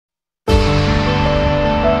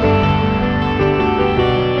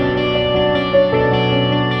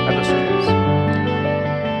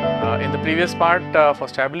previous part for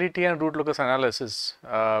stability and root locus analysis,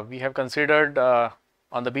 we have considered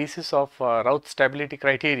on the basis of Routh stability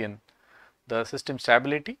criterion, the system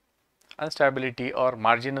stability, instability or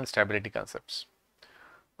marginal stability concepts.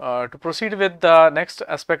 To proceed with the next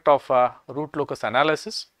aspect of root locus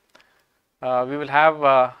analysis, we will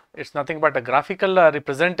have it's nothing but a graphical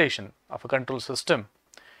representation of a control system,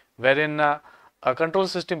 wherein a control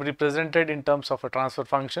system represented in terms of a transfer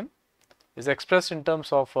function is expressed in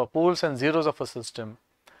terms of poles and zeros of a system,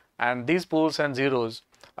 and these poles and zeros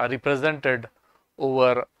are represented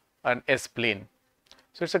over an S-plane.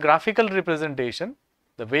 So, it is a graphical representation,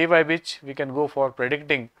 the way by which we can go for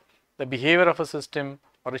predicting the behavior of a system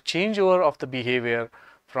or a changeover of the behavior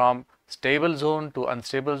from stable zone to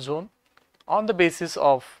unstable zone on the basis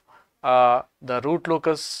of the root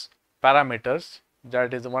locus parameters.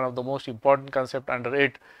 That is one of the most important concept under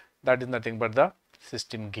it, that is nothing but the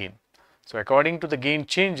system gain. So, according to the gain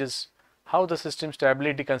changes, how the system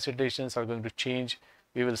stability considerations are going to change,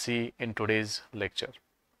 we will see in today's lecture.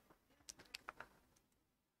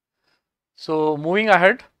 So, moving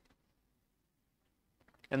ahead,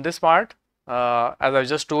 in this part, as I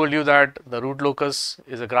just told you that the root locus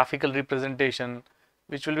is a graphical representation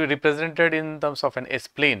which will be represented in terms of an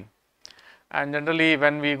S-plane, and generally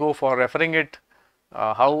when we go for referring it,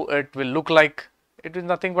 how it will look like, it is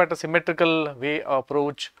nothing but a symmetrical way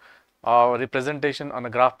approach or representation on a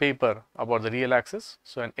graph paper about the real axis.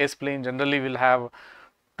 So, an S-plane generally will have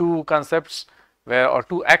two concepts where or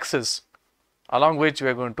two axes along which we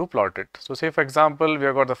are going to plot it. So, say for example, we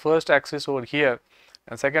have got the first axis over here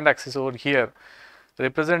and second axis over here. The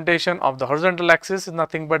representation of the horizontal axis is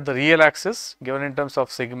nothing but the real axis given in terms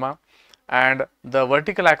of sigma, and the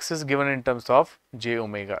vertical axis given in terms of j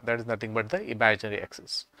omega, that is nothing but the imaginary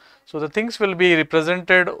axis. So, the things will be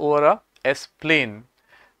represented over a S-plane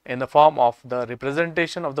in the form of the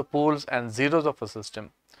representation of the poles and zeros of a system.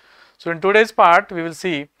 So, in today's part we will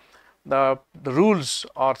see the rules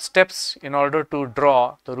or steps in order to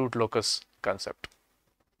draw the root locus concept.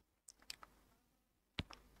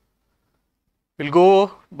 We will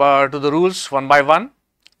go to the rules one by one.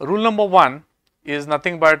 Rule number 1 is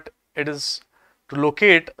nothing but it is to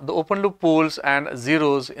locate the open loop poles and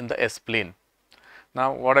zeros in the S-plane.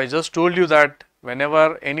 Now, what I just told you that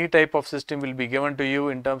whenever any type of system will be given to you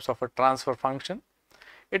in terms of a transfer function,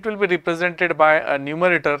 it will be represented by a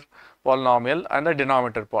numerator polynomial and a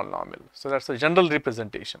denominator polynomial. So, that is a general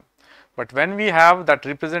representation. But when we have that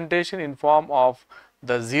representation in form of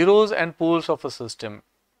the zeros and poles of a system,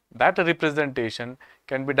 that representation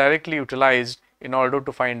can be directly utilized in order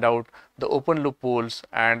to find out the open loop poles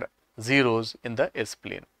and zeros in the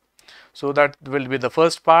S-plane. So, that will be the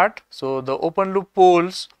first part. So, the open loop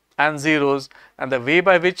poles and zeros and the way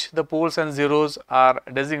by which the poles and zeros are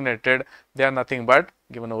designated, they are nothing but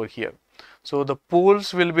given over here. So, the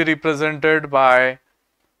poles will be represented by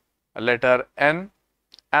a letter N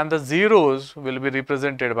and the zeros will be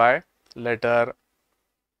represented by letter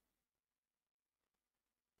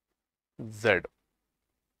Z.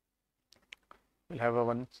 We will have a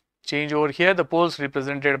one change over here, the poles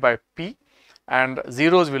represented by P and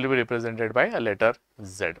zeros will be represented by a letter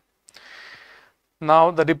Z.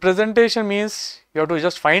 Now, the representation means you have to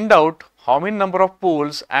just find out how many number of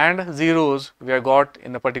poles and zeros we have got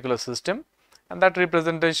in a particular system, and that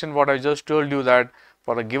representation, what I just told you, that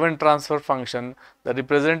for a given transfer function the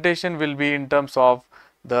representation will be in terms of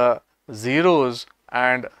the zeros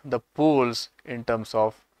and the poles in terms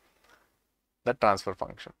of the transfer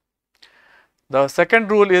function. The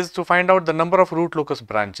second rule is to find out the number of root locus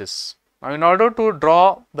branches. Now, in order to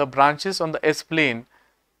draw the branches on the S-plane,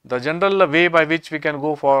 the general way by which we can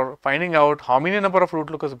go for finding out how many number of root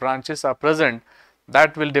locus branches are present,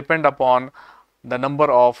 that will depend upon the number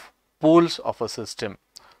of poles of a system.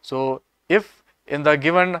 So, if in the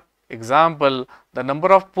given example the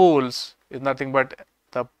number of poles is nothing but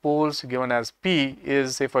the poles given as P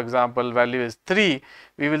is, say for example, value is 3,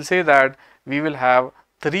 we will say that we will have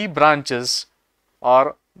 3 branches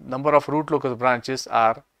or number of root locus branches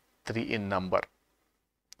are 3 in number.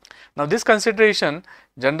 Now, this consideration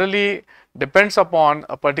generally depends upon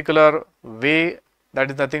a particular way,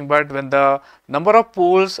 that is nothing but when the number of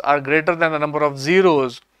poles are greater than the number of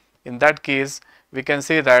zeros, in that case we can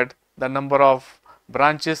say that the number of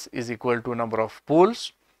branches is equal to number of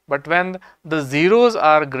poles. But when the zeros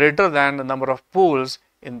are greater than the number of poles,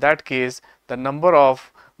 in that case the number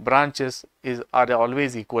of branches are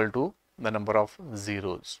always equal to the number of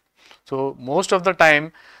zeros. So, most of the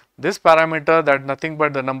time this parameter, that nothing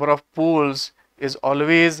but the number of poles is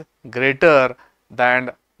always greater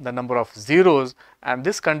than the number of zeros, and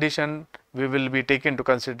this condition we will be taken into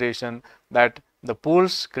consideration, that the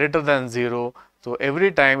poles greater than 0. So,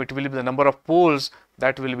 every time it will be the number of poles,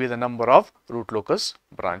 that will be the number of root locus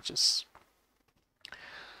branches.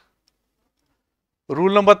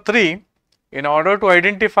 Rule number 3, in order to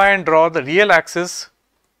identify and draw the real axis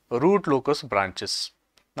root locus branches.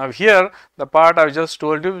 Now, here the part I just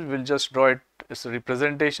told you, we will just draw it as a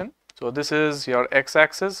representation. So, this is your x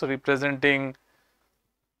axis representing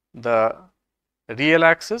the real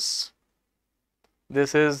axis.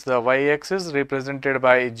 This is the y axis represented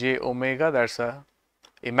by j omega, that is a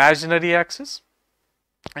imaginary axis,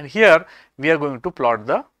 and here we are going to plot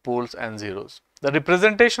the poles and zeros. The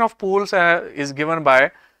representation of poles is given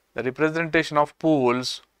by the representation of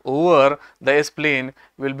poles over the S plane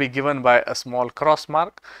will be given by a small cross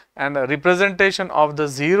mark, and the representation of the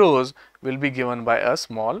zeros will be given by a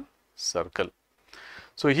small circle.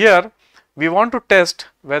 So, here we want to test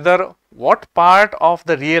whether what part of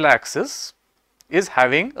the real axis is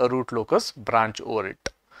having a root locus branch over it.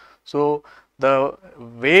 So, the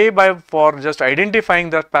way for just identifying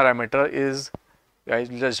that parameter is, I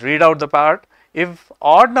just read out the part. If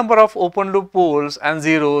odd number of open loop poles and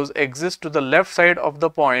zeros exist to the left side of the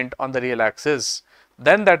point on the real axis,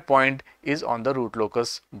 then that point is on the root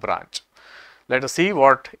locus branch. Let us see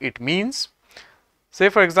what it means. Say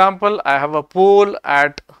for example, I have a pole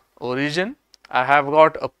at origin, I have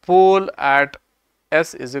got a pole at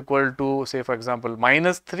S is equal to, say for example,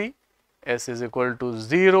 -3, S is equal to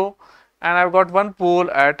 0, and I have got one pole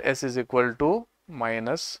at S is equal to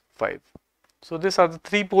 -5. So, these are the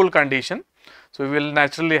 3 pole condition. So, we will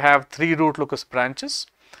naturally have 3 root locus branches.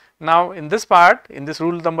 Now, in this part, in this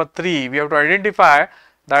rule number 3, we have to identify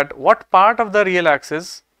that what part of the real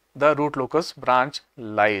axis the root locus branch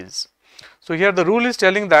lies. So, here the rule is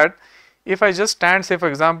telling that if I just stand, say for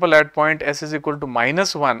example, at point S is equal to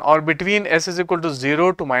 -1 or between S is equal to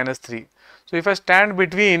 0 to -3. So, if I stand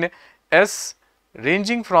between S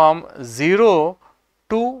ranging from 0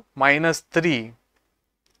 to -3,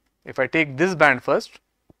 if I take this band first,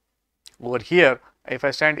 over here, if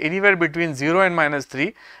I stand anywhere between 0 and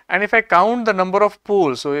 -3, and if I count the number of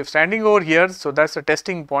poles, so if standing over here, so that is a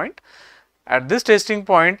testing point. At this testing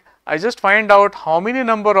point, I just find out how many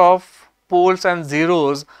number of poles and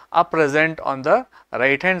zeros are present on the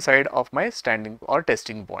right hand side of my standing or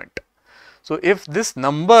testing point. So, if this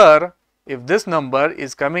number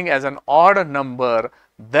is coming as an odd number,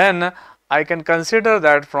 then I can consider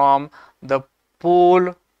that from the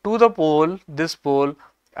pole to the pole, this pole,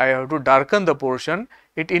 I have to darken the portion.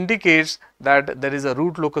 It indicates that there is a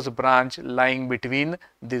root locus branch lying between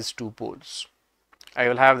these 2 poles. I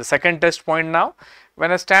will have the second test point now.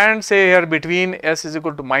 When I stand, say here between S is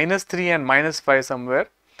equal to -3 and -5 somewhere,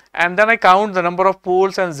 and then I count the number of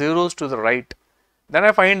poles and zeros to the right, then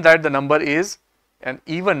I find that the number is an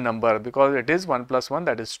even number because it is 1 plus 1,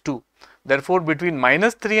 that is 2. Therefore, between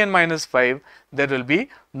 -3 and -5 there will be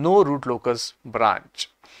no root locus branch.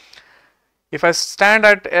 If I stand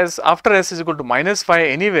at S after S is equal to -5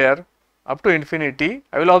 anywhere up to infinity,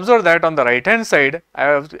 I will observe that on the right hand side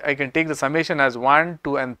I can take the summation as 1,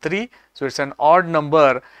 2 and 3. So, it is an odd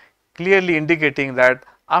number, clearly indicating that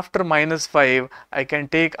after -5 I can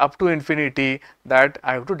take up to infinity, that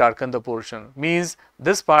I have to darken the portion, means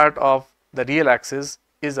this part of the real axis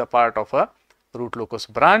is a part of a root locus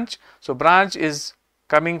branch. So, branch is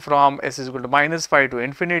coming from S is equal to -5 to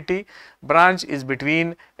infinity, branch is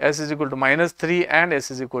between S is equal to -3 and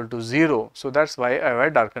S is equal to 0. So, that is why I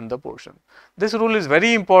have darkened the portion. This rule is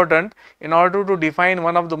very important in order to define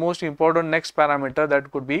one of the most important next parameter,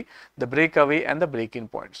 that could be the breakaway and the break-in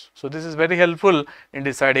points. So, this is very helpful in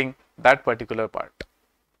deciding that particular part.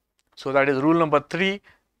 So, that is rule number 3,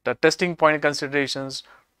 the testing point considerations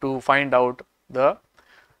to find out the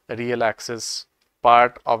real axis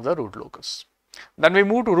part of the root locus. Then we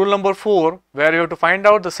move to rule number 4, where you have to find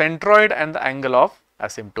out the centroid and the angle of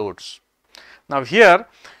asymptotes. Now, here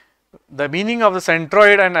the meaning of the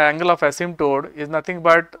centroid and angle of asymptote is nothing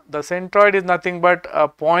but, the centroid is nothing but a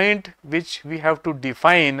point which we have to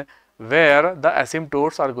define where the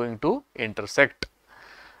asymptotes are going to intersect.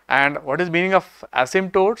 And what is meaning of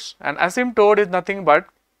asymptotes? An asymptote is nothing but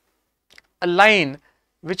a line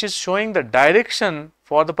which is showing the direction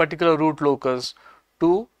for the particular root locus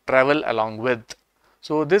to travel along with.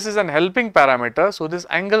 So, this is an helping parameter. So, these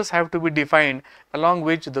angles have to be defined along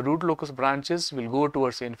which the root locus branches will go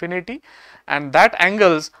towards infinity, and that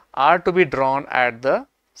angles are to be drawn at the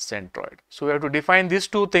centroid. So, we have to define these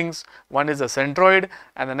 2 things. One is the centroid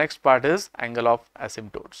and the next part is angle of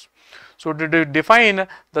asymptotes. So, to define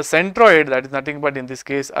the centroid, that is nothing but in this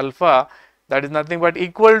case alpha, that is nothing but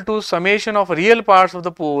equal to summation of real parts of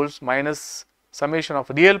the poles minus summation of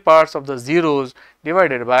real parts of the zeros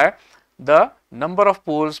divided by the number of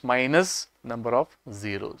poles minus number of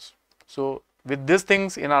zeros. So with these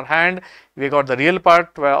things in our hand, we got the real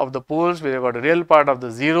part of the poles, we got the real part of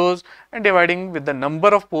the zeros, and dividing with the number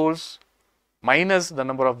of poles minus the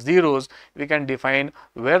number of zeros, we can define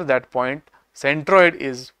where that point centroid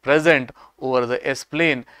is present over the S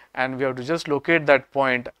plane, and we have to just locate that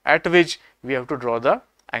point at which we have to draw the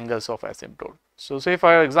angles of asymptote. So say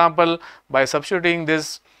for example, by substituting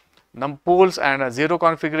this poles and a zero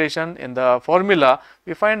configuration in the formula,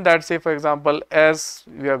 we find that, say for example, S,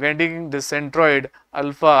 we are getting this centroid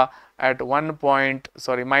alpha at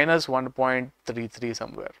minus 1.33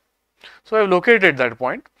 somewhere. So I have located that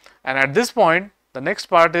point, and at this point the next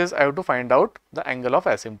part is I have to find out the angle of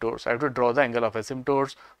asymptotes. I have to draw the angle of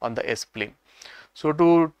asymptotes on the S plane. So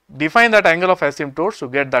to define that angle of asymptotes, to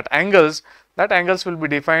get that angles will be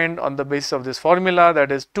defined on the basis of this formula,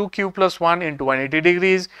 that is 2q plus 1 into 180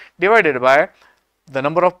 degrees divided by the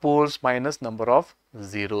number of poles minus number of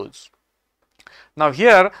zeros. Now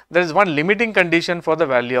here there is one limiting condition for the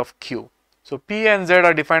value of q. So p and z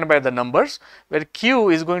are defined by the numbers, where q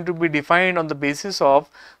is going to be defined on the basis of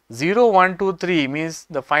 0, 1, 2, 3, means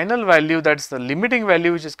the final value, that is the limiting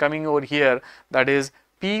value which is coming over here, that is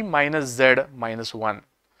p minus z minus 1.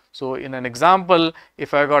 So in an example,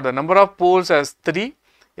 if I got the number of poles as 3,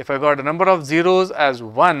 if I got the number of zeros as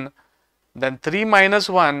 1, then 3 minus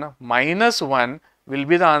 1 minus 1 will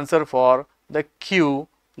be the answer for the q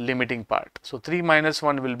limiting part. So 3 minus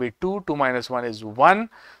 1 will be 2, 2 minus 1 is 1.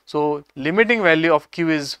 So limiting value of q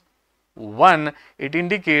is 1. It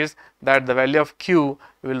indicates that the value of q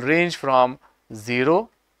will range from 0,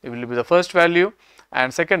 it will be the first value,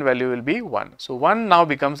 and second value will be 1. So 1 now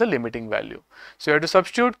becomes the limiting value. So you have to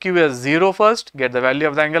substitute q as 0 first, get the value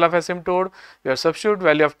of the angle of asymptote. You have to substitute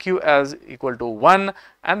value of q as equal to 1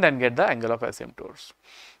 and then get the angle of asymptotes.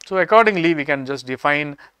 So accordingly, we can just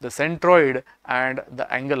define the centroid and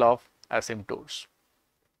the angle of asymptotes.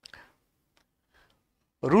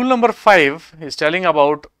 Rule number 5 is telling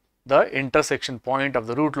about the intersection point of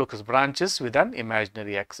the root locus branches with an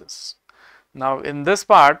imaginary axis. Now in this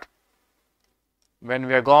part, when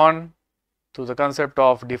we are gone to the concept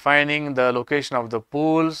of defining the location of the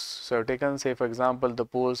poles, so I have taken, say for example, the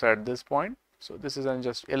poles at this point. So this is on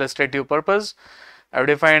just illustrative purpose. I have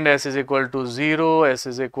defined S is equal to 0, S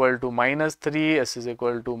is equal to minus 3, S is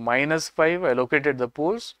equal to minus 5. I located the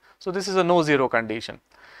poles. So this is a no zero condition.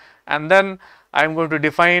 And then I am going to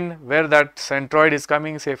define where that centroid is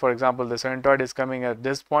coming. Say for example, the centroid is coming at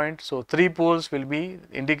this point. So 3 poles will be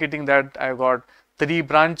indicating that I have got 3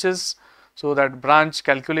 branches. So that branch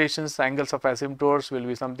calculations, angles of asymptotes will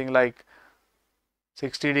be something like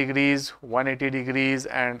 60 degrees, 180 degrees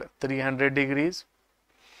and 300 degrees.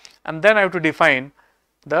 And then I have to define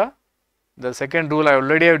the second rule. I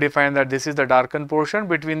already have defined that this is the darkened portion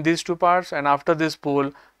between these two parts, and after this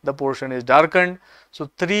pole the portion is darkened. So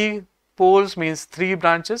 3 poles means 3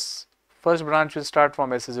 branches. First branch will start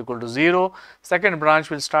from S is equal to 0, second branch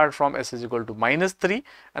will start from S is equal to minus 3,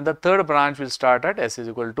 and the third branch will start at S is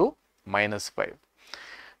equal to minus 5.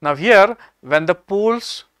 Now here, when the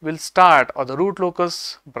poles will start, or the root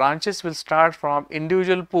locus branches will start from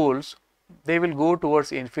individual poles, they will go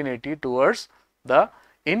towards infinity, towards the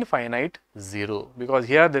infinite 0, because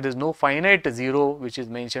here there is no finite 0 which is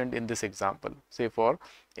mentioned in this example, say for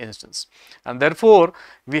instance. And therefore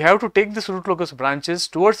we have to take this root locus branches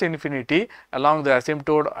towards infinity along the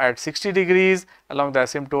asymptote at 60 degrees, along the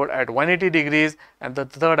asymptote at 180 degrees, and the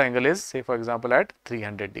third angle is, say for example, at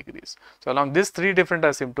 300 degrees. So along these 3 different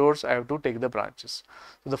asymptotes I have to take the branches.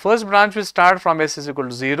 So the first branch will start from S is equal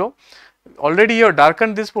to 0. Already you have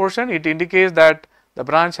darkened this portion. It indicates that the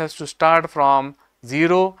branch has to start from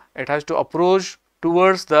 0, it has to approach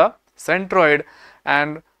towards the centroid,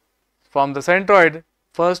 and from the centroid,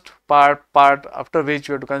 first part after which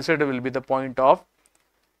you have to consider will be the point of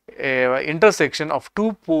intersection of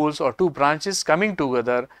 2 poles or 2 branches coming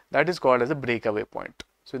together, that is called as a breakaway point.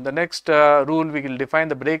 So in the next rule we will define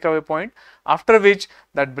the breakaway point, after which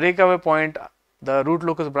that breakaway point the root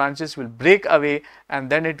locus branches will break away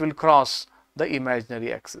and then it will cross the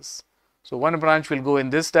imaginary axis. So one branch will go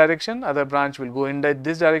in this direction, other branch will go in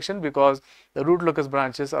this direction, because the root locus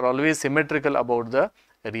branches are always symmetrical about the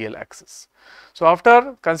real axis. So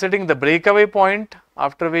after considering the breakaway point,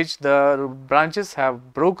 after which the branches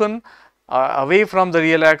have broken away from the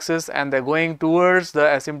real axis and they are going towards the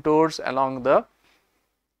asymptotes along the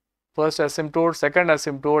first asymptote, second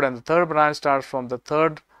asymptote, and the third branch starts from the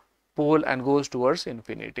third pole and goes towards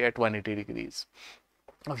infinity at 180 degrees.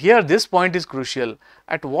 Now here this point is crucial.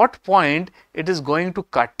 At what point it is going to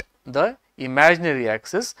cut the imaginary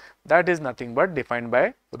axis, that is nothing but defined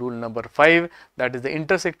by rule number 5, that is the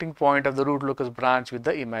intersecting point of the root locus branch with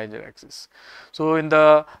the imaginary axis. So, in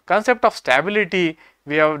the concept of stability,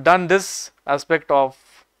 we have done this aspect of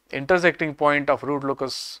intersecting point of root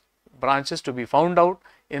locus branches to be found out,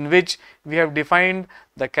 in which we have defined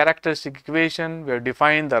the characteristic equation, we have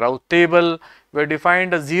defined the route table, we have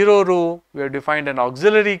defined a 0 row, we have defined an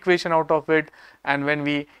auxiliary equation out of it, and when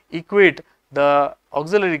we equate the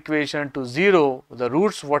auxiliary equation to 0, the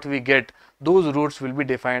roots what we get, those roots will be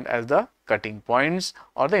defined as the cutting points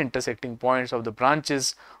or the intersecting points of the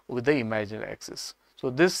branches with the imaginary axis. So,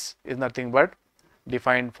 this is nothing but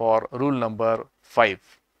defined for rule number 5.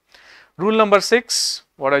 Rule number 6,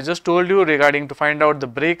 what I just told you regarding to find out the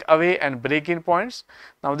breakaway and break-in points.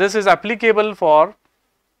 Now, this is applicable for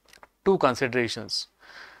two considerations.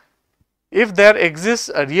 If there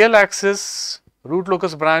exists a real axis root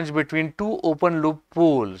locus branch between two open loop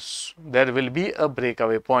poles, there will be a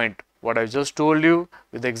breakaway point. What I just told you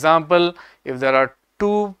with the example, if there are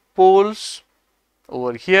two poles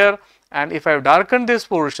over here, and if I have darkened this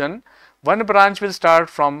portion, one branch will start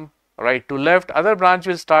from right to left, other branch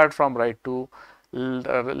will start from right to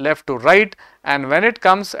left to right, and when it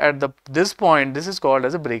comes at this point, this is called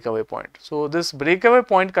as a breakaway point. So, this breakaway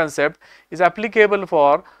point concept is applicable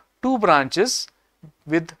for two branches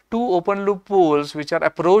with two open loop poles which are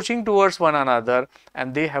approaching towards one another,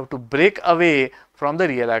 and they have to break away from the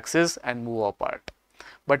real axis and move apart.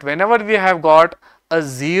 But whenever we have got a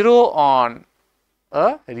 0 on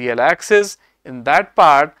a real axis, in that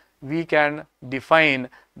part we can define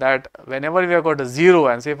that whenever we have got a 0,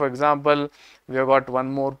 and say for example, we have got one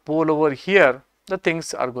more pole over here, the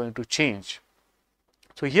things are going to change.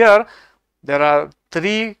 So, here there are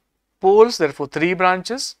 3 poles, therefore 3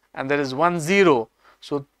 branches, and there is one 0.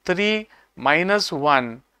 So, 3 minus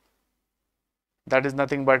 1, that is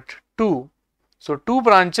nothing but 2. So, 2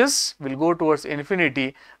 branches will go towards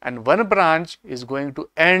infinity, and one branch is going to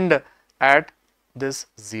end at this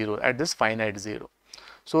 0, at this finite 0.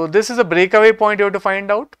 So, this is a breakaway point you have to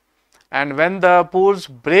find out, and when the poles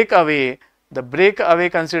break away, the breakaway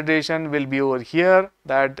consideration will be over here,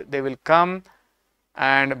 that they will come,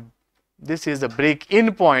 and this is the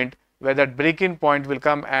break-in point, where that break-in point will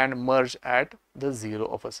come and merge at the 0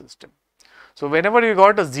 of a system. So, whenever you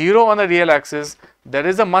got a 0 on the real axis, there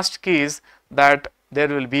is a must case that there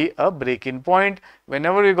will be a break-in point.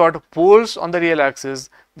 Whenever you got poles on the real axis,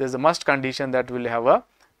 there is a must condition that will have a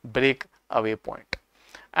breakaway point.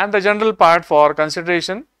 And the general part for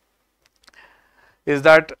consideration is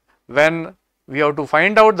that when we have to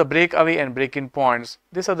find out the breakaway and break-in points,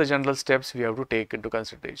 these are the general steps we have to take into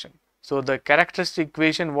consideration. So, the characteristic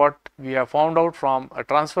equation what we have found out from a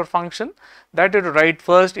transfer function, that you have to write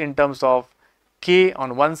first in terms of k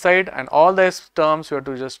on one side, and all the s terms you have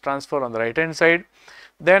to just transfer on the right hand side.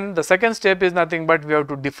 Then the second step is nothing but we have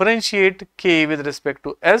to differentiate k with respect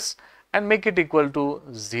to s and make it equal to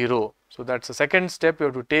 0. So, that is the second step you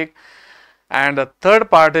have to take. And the third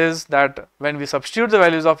part is that when we substitute the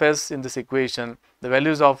values of s in this equation, the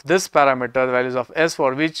values of this parameter, the values of s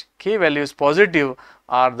for which k value is positive,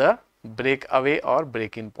 are the breakaway or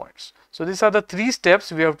break-in points. So, these are the 3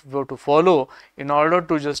 steps we have to follow in order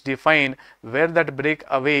to just define where that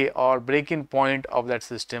breakaway or break-in point of that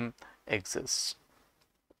system exists.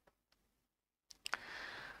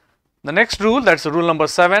 The next rule, that is rule number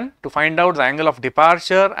 7, to find out the angle of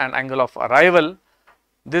departure and angle of arrival.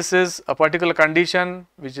 This is a particular condition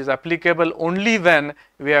which is applicable only when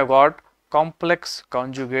we have got complex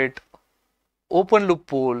conjugate open loop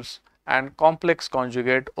poles and complex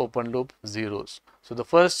conjugate open loop zeros. So, the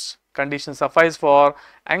first condition suffice for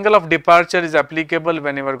angle of departure is applicable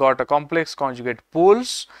whenever got a complex conjugate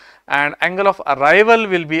poles, and angle of arrival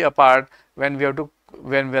will be apart when we have to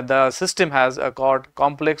when the system has got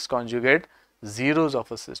complex conjugate zeros of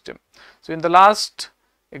a system. So, in the last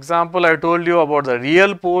example I told you about the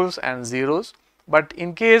real poles and zeros, but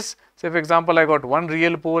in case say for example I got one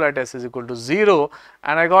real pole at s is equal to 0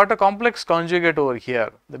 and I got a complex conjugate over here.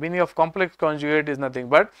 The meaning of complex conjugate is nothing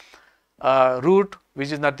but root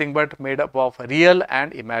which is nothing but made up of real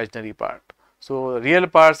and imaginary part. So, real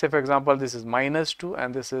part, say for example this is minus 2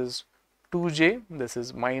 and this is 2j, this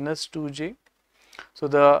is minus 2j. So,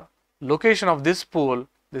 the location of this pole,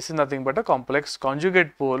 this is nothing but a complex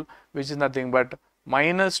conjugate pole which is nothing but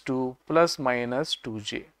minus 2 plus minus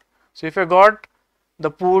 2j. So, if I got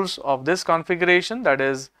the poles of this configuration, that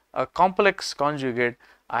is a complex conjugate,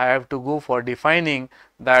 I have to go for defining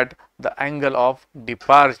that the angle of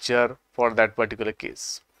departure for that particular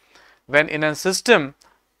case. When in a system,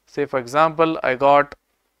 say for example I got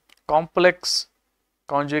complex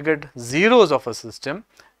conjugate zeros of a system,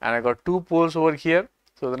 and I got 2 poles over here.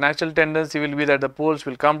 So the natural tendency will be that the poles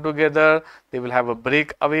will come together, they will have a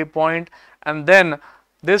breakaway point, and then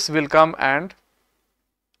this will come and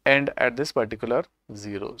end at this particular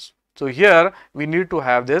zeros. So here we need to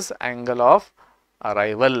have this angle of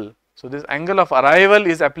arrival. So this angle of arrival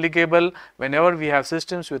is applicable whenever we have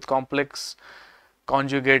systems with complex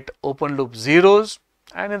conjugate open loop zeros,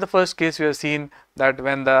 and in the first case we have seen that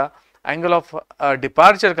when the angle of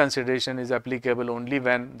departure consideration is applicable only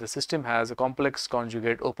when the system has a complex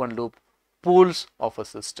conjugate open loop pools of a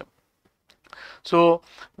system. So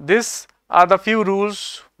these are the few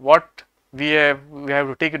rules what we have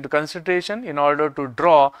to take into consideration in order to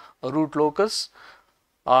draw a root locus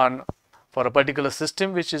on for a particular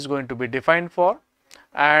system which is going to be defined for,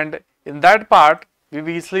 and in that part we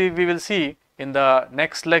will see in the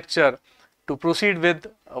next lecture to proceed with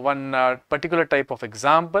one particular type of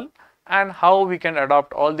example and how we can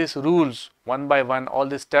adopt all these rules one by one, all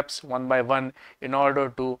these steps one by one in order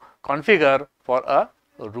to configure for a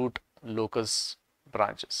root locus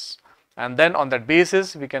branches. And then on that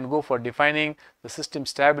basis we can go for defining the system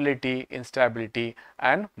stability, instability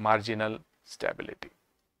and marginal stability.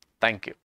 Thank you.